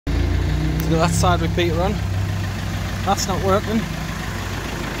got that side repeater on. That's not working.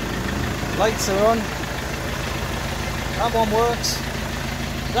 Lights are on. That one works.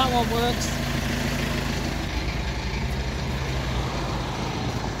 That one works.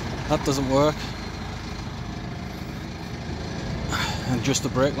 That doesn't work. And just the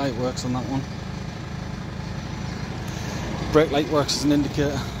brake light works on that one. Brake light works as an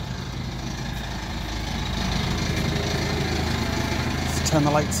indicator. Let's turn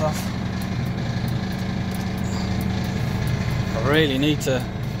the lights off. I really need to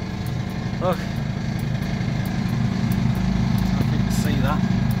look. I don't know if you can see that.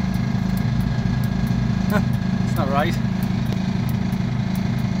 It's not right.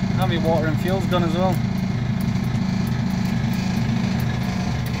 How many water and fuel's gone as well?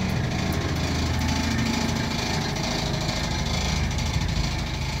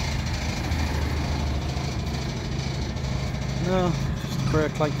 No, just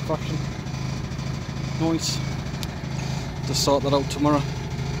brake light flashing. Noise. To sort that out tomorrow.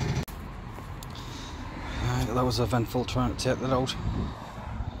 Right, that was eventful trying to take that out.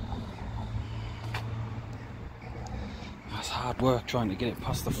 That's hard work trying to get it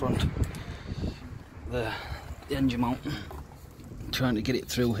past the front. The engine mount. Trying to get it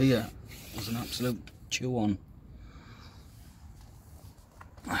through here was an absolute chew on.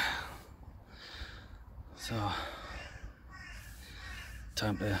 So,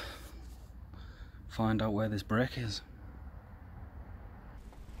 time to find out where this brake is.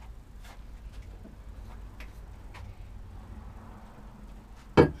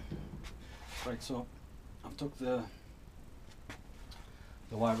 Right, so I've took the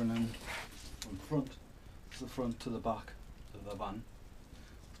wiring in from the front to the back of the van.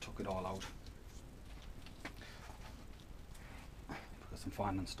 I've took it all out because I'm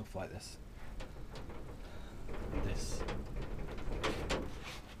finding stuff like this.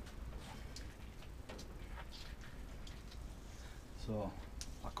 So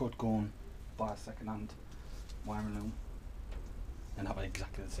I could go and buy a second-hand wiring loom and have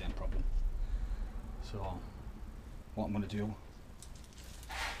exactly the same problem. So what I'm going to do is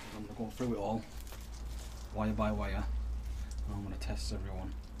I'm going to go through it all wire by wire, and I'm going to test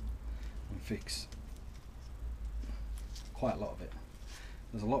everyone and fix quite a lot of it.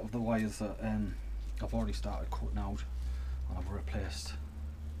 There's a lot of the wires that I've already started cutting out, and I've replaced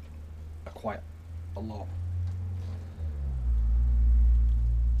quite a lot.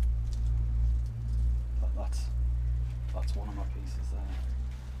 That's one of my pieces there.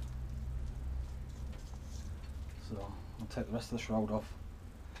 So I'll take the rest of the shroud off.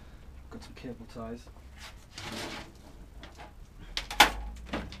 Got some cable ties.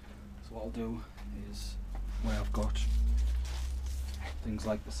 So what I'll do is, where I've got things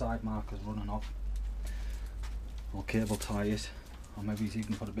like the side markers running off, I'll cable tie it, or maybe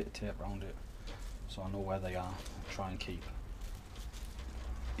even put a bit of tape around it so I know where they are and try and keep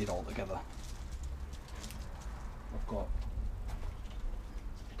it all together. I've got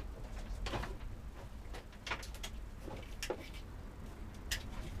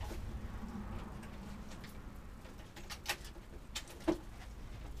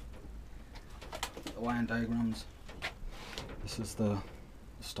the wiring diagrams. This is the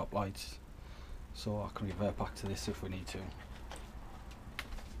stop lights, so I can revert back to this if we need to.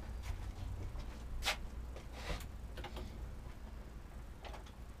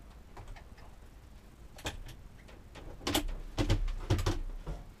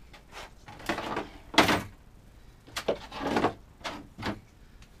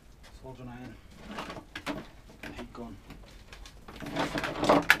 Soldering iron, heat gun.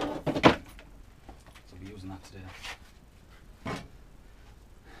 So I'll be using that today.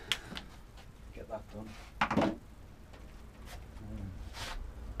 Get that done.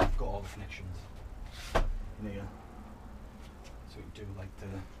 I've got all the connections in here, so we can do like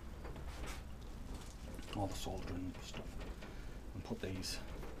all the soldering stuff, and put these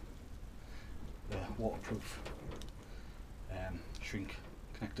waterproof shrink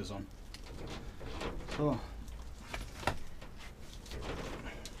connectors on. So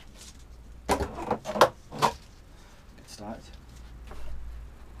get started.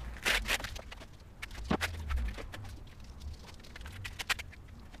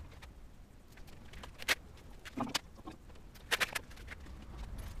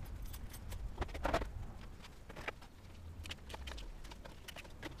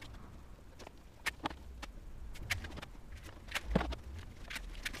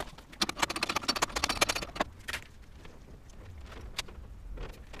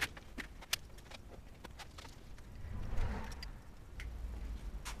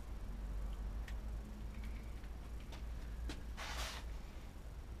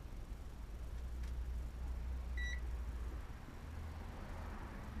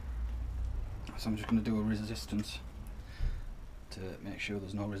 So I'm just going to do a resistance to make sure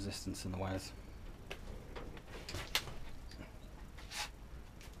there's no resistance in the wires.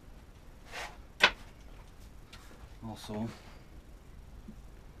 Also,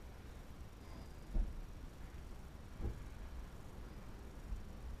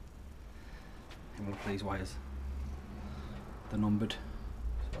 with these wires, they're numbered,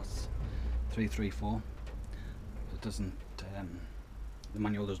 so that's 334. It doesn't, the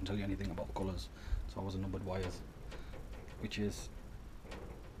manual doesn't tell you anything about the colours, it's always numbered wires, which is,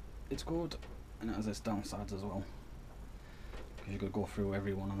 it's good, and it has its downsides as well, because you've got to go through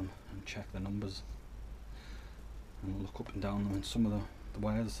every one of them and check the numbers and look up and down them, and some of the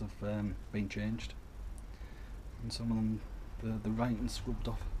wires have been changed, and some of them the writing's scrubbed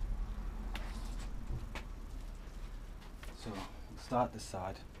off. So we'll start this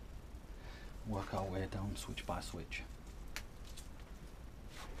side, work our way down switch by switch.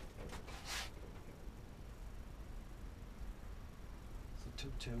 So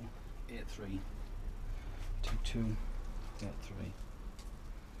 2283, 2283.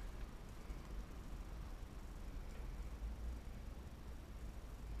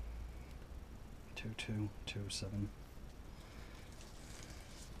 2227,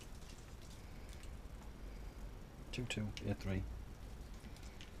 2283,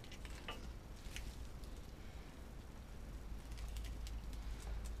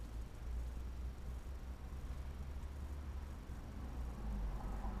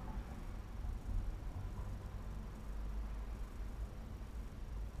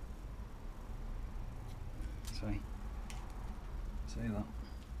 say that.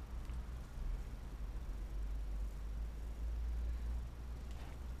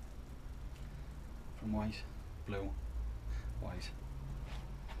 From white, blue, white.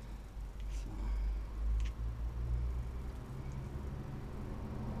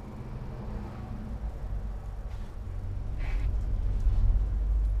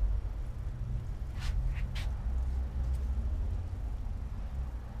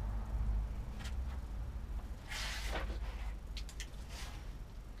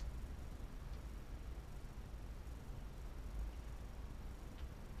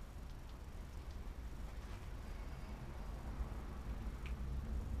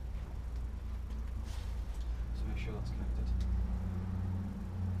 Make sure that's connected.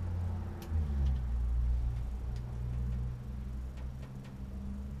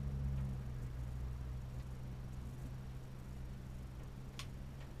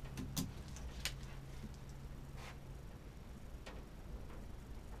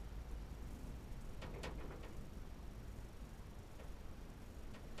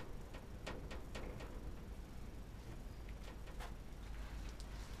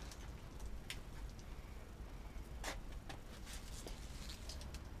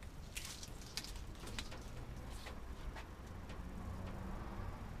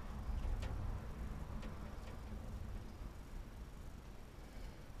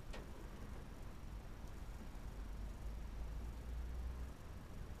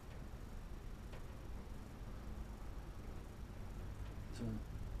 So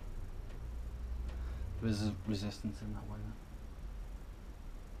there is a resistance in that wire.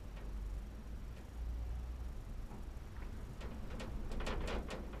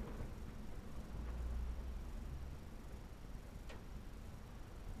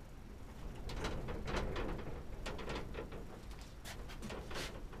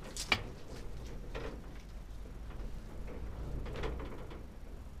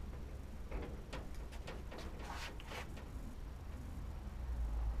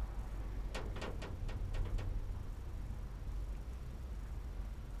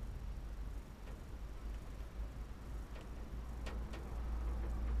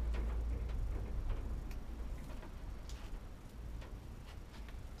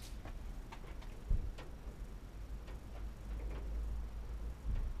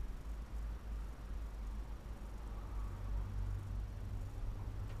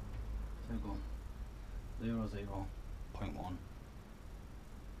 So go 0.1, 0.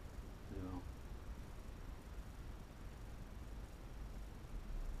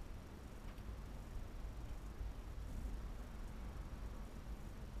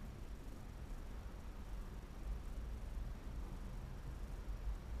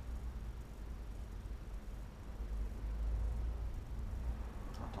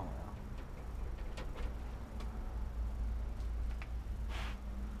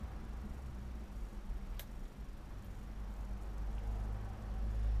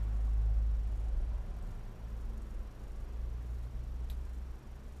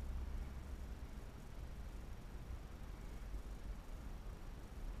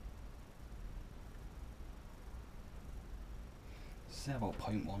 say about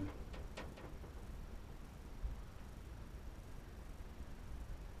 0.1.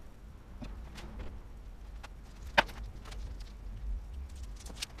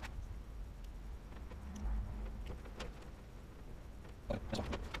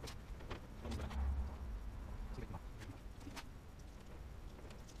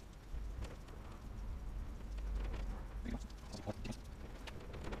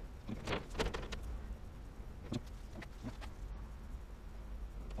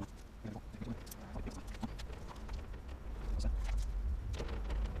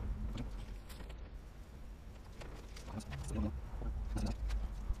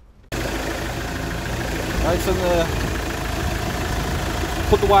 Right, so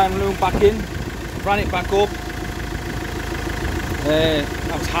put the wiring loom back in, ran it back up.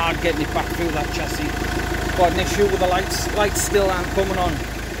 That was hard getting it back through that chassis. Got an issue with the lights. Lights still aren't coming on.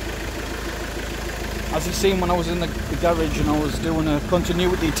 As you've seen when I was in the garage and I was doing a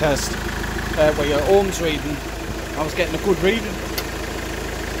continuity test where your ohms reading, I was getting a good reading.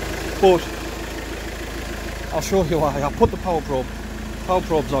 But I'll show you why. I'll put the power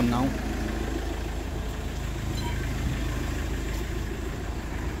probe's on now.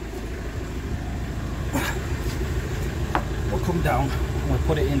 Come down and we'll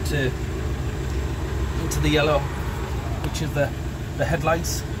put it into the yellow, which is the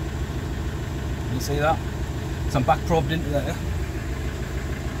headlights. Can you see that? So I'm back probed into there.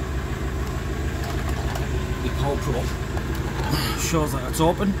 The power probe shows that it's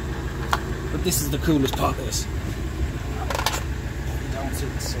open, but this is the coolest part of this. Put it down so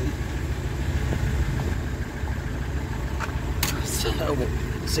you can see.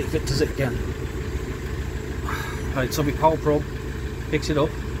 See if it does it again. Right, so my power probe picks it up.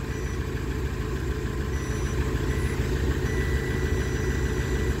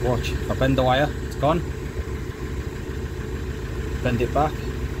 Watch, if I bend the wire, it's gone. Bend it back.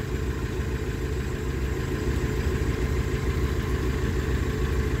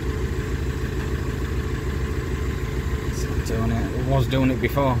 It's not doing it. It was doing it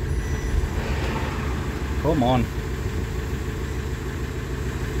before. Come on.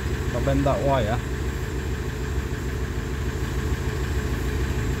 If I bend that wire,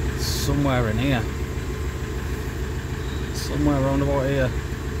 somewhere in here, somewhere around about here.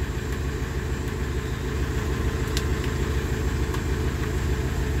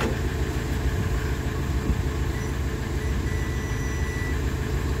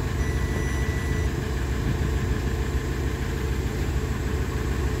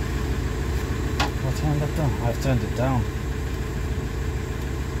 I'll turn that down. I've turned it down.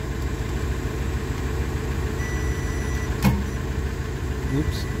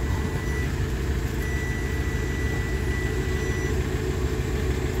 Oops.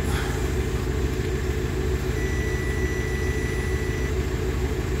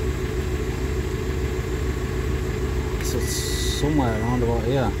 Somewhere around about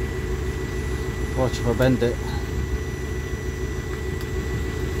here. Watch if I bend it.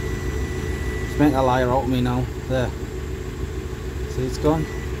 Just make a liar out of me now. There. See, it's gone.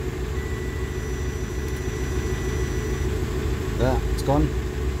 There, it's gone.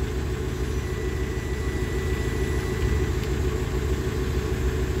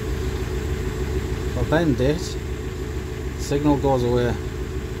 If I bend it, the signal goes away.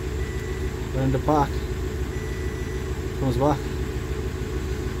 Round the back. Comes back.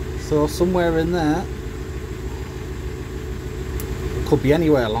 So somewhere in there, it could be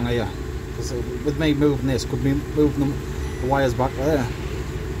anywhere along here, because with me moving this, could be moving the wires back there.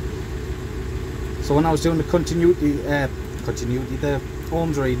 So when I was doing the continuity, the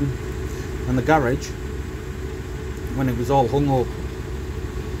ohms reading and the garage, when it was all hung up,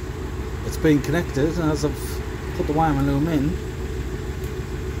 it's been connected, and as I've put the wiring loom in,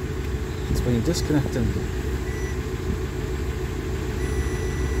 it's been disconnecting.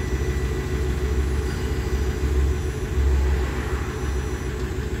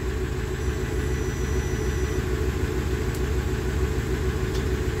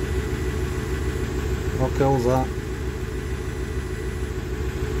 What kills that?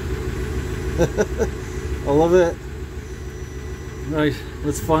 I love it. Right,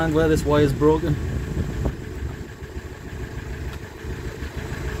 let's find where this wire is broken.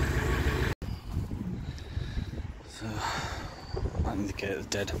 So, that indicator's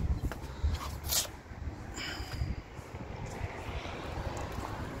dead.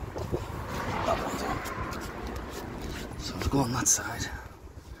 That one's on. So let's go on that side.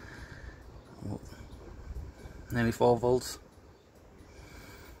 Oh, nearly 4 volts.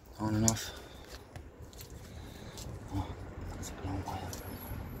 On and off. Oh, that's a long wire.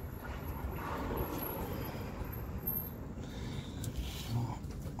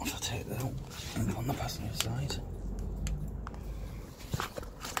 the passenger side.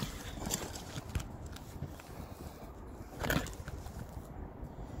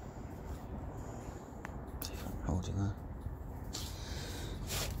 See if I can hold you there.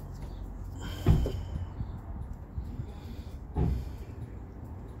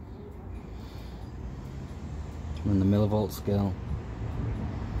 We're in the millivolt scale.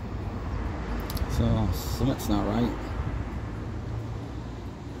 So something's not right.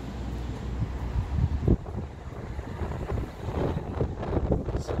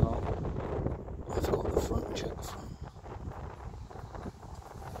 So let's go up the front and check the front.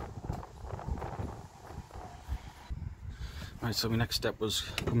 Right, so my next step was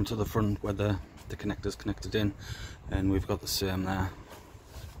coming to the front where the connector's connected in, and we've got the same there.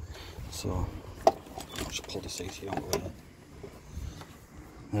 So I'll just pull the CT out of there.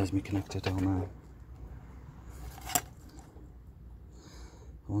 There's my connector down there.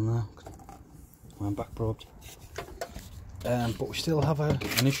 On there, I'm back probed. But we still have an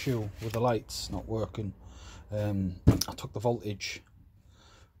issue with the lights not working. I took the voltage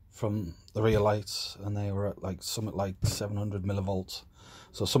from the rear lights and they were at like something like 700 millivolts.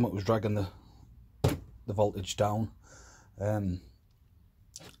 So something was dragging the voltage down. And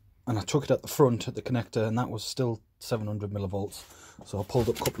I took it at the front at the connector and that was still 700 millivolts. So I pulled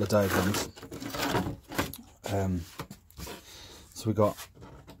up a couple of diagrams. So we got,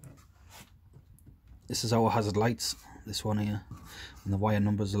 this is our hazard lights, this one here, and the wire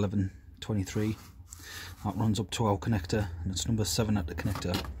number is 1123. That runs up to our connector, and it's number 7 at the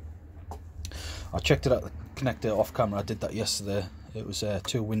connector. I checked it at the connector off camera. I did that yesterday. It was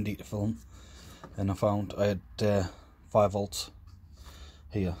too windy to film, and I found I had 5 volts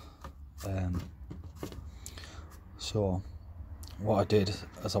here. So what I did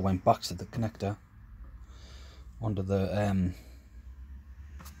is I went back to the connector under the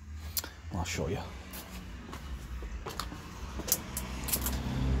I'll show you.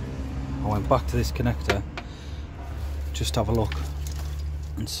 I went back to this connector just to have a look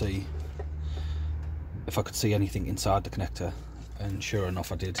and see if I could see anything inside the connector, and sure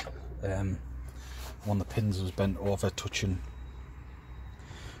enough I did. One of the pins was bent over touching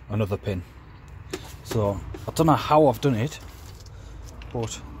another pin. So I don't know how I've done it,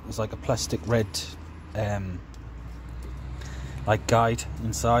 but there's like a plastic red like guide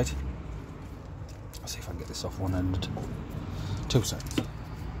inside. I'll see if I can get this off one end. 2 seconds.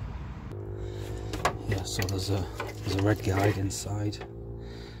 Yeah, so there's a red guide inside.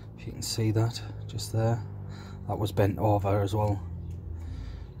 If you can see that, just there. That was bent over as well,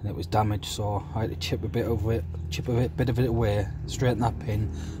 and it was damaged. So I had to chip a bit of it away, straighten that pin,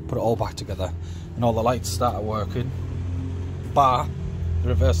 put it all back together, and all the lights started working, bar the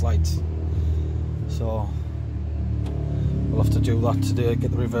reverse lights. So we'll have to do that today,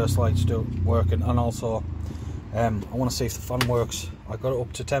 get the reverse lights working, and also I want to see if the fan works. I got it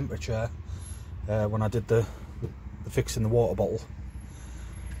up to temperature when I did the fixing the water bottle,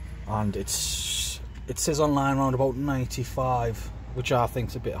 and it says online around about 95, which I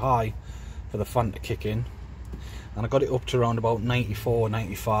think's a bit high for the fan to kick in, and I got it up to around about 94,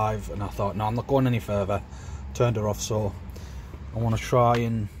 95, and I thought, no, I'm not going any further. Turned her off. So I want to try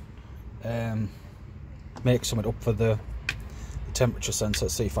and make something up for the temperature sensor,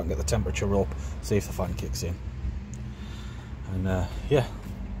 see if I can get the temperature up, see if the fan kicks in, and yeah,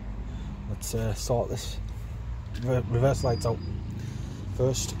 let's sort this reverse lights out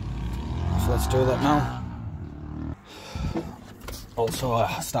first. So let's do that now. Also,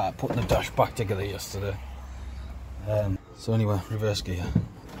 I started putting the dash back together yesterday. So anyway, reverse gear.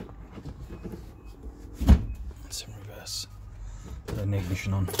 It's in reverse. Put the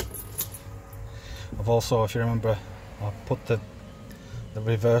ignition on. I've also, if you remember, I put the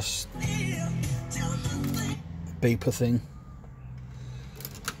reverse beeper thing.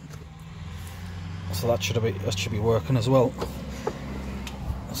 So that should be working as well.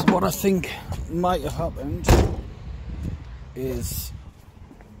 So what I think might have happened is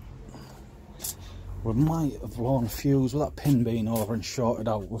we might have blown a fuse with that pin being over and shorted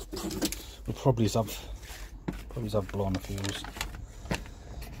out. We'll probably have blown a fuse.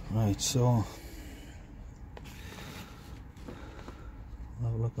 Right, so I'll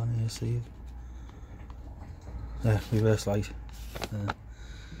have a look on here, see it. There, reverse light.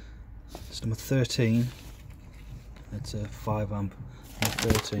 It's number 13. It's a 5 amp. Number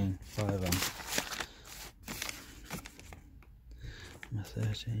 13, 5 amp. Number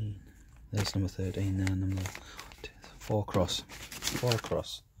 13. There's number 13 there. Number 4 cross. 4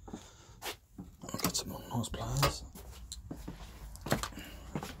 cross. I'll get some on those pliers.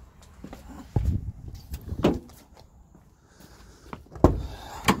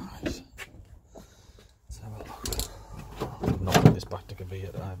 Right. a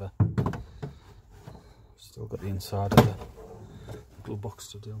V8 either. Still got the inside of the little box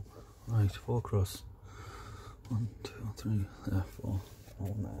to do. Right, 4 across. 1, 2, 3, there, 4. All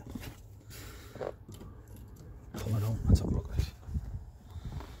in there. Pull it on, let's have a look at it.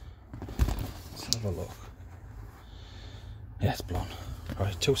 Let's have a look. Yeah, it's blown.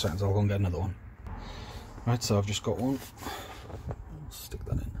 Right, 2 seconds, I'll go and get another one. Right, so I've just got one. Stick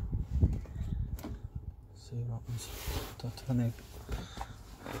that in. See what happens. Don't turn it.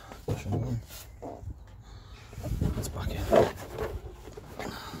 Push it on. It's back in.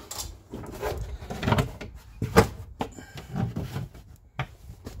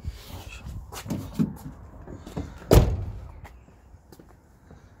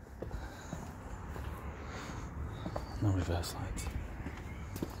 No reverse lights.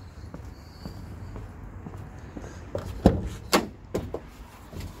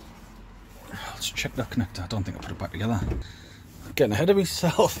 Let's check that connector. I don't think I put it back together. I'm getting ahead of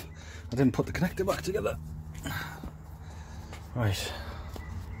myself. I didn't put the connector back together. Right.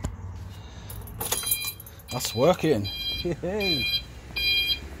 That's working. Yay!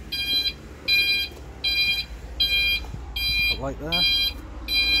 Got light there.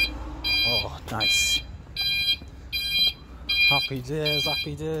 Oh, nice. Happy days,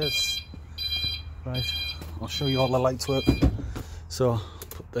 happy days. Right, I'll show you all the lights work. So,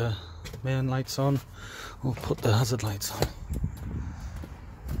 put the main lights on, we'll put the hazard lights on.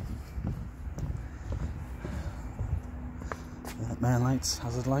 Main lights,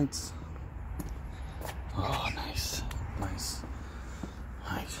 hazard lights. Oh, nice, nice.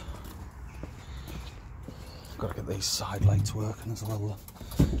 Right. Gotta get these side lights working as well.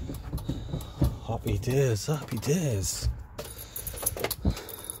 Happy days, happy days.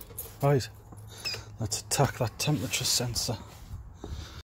 Right, let's attack that temperature sensor.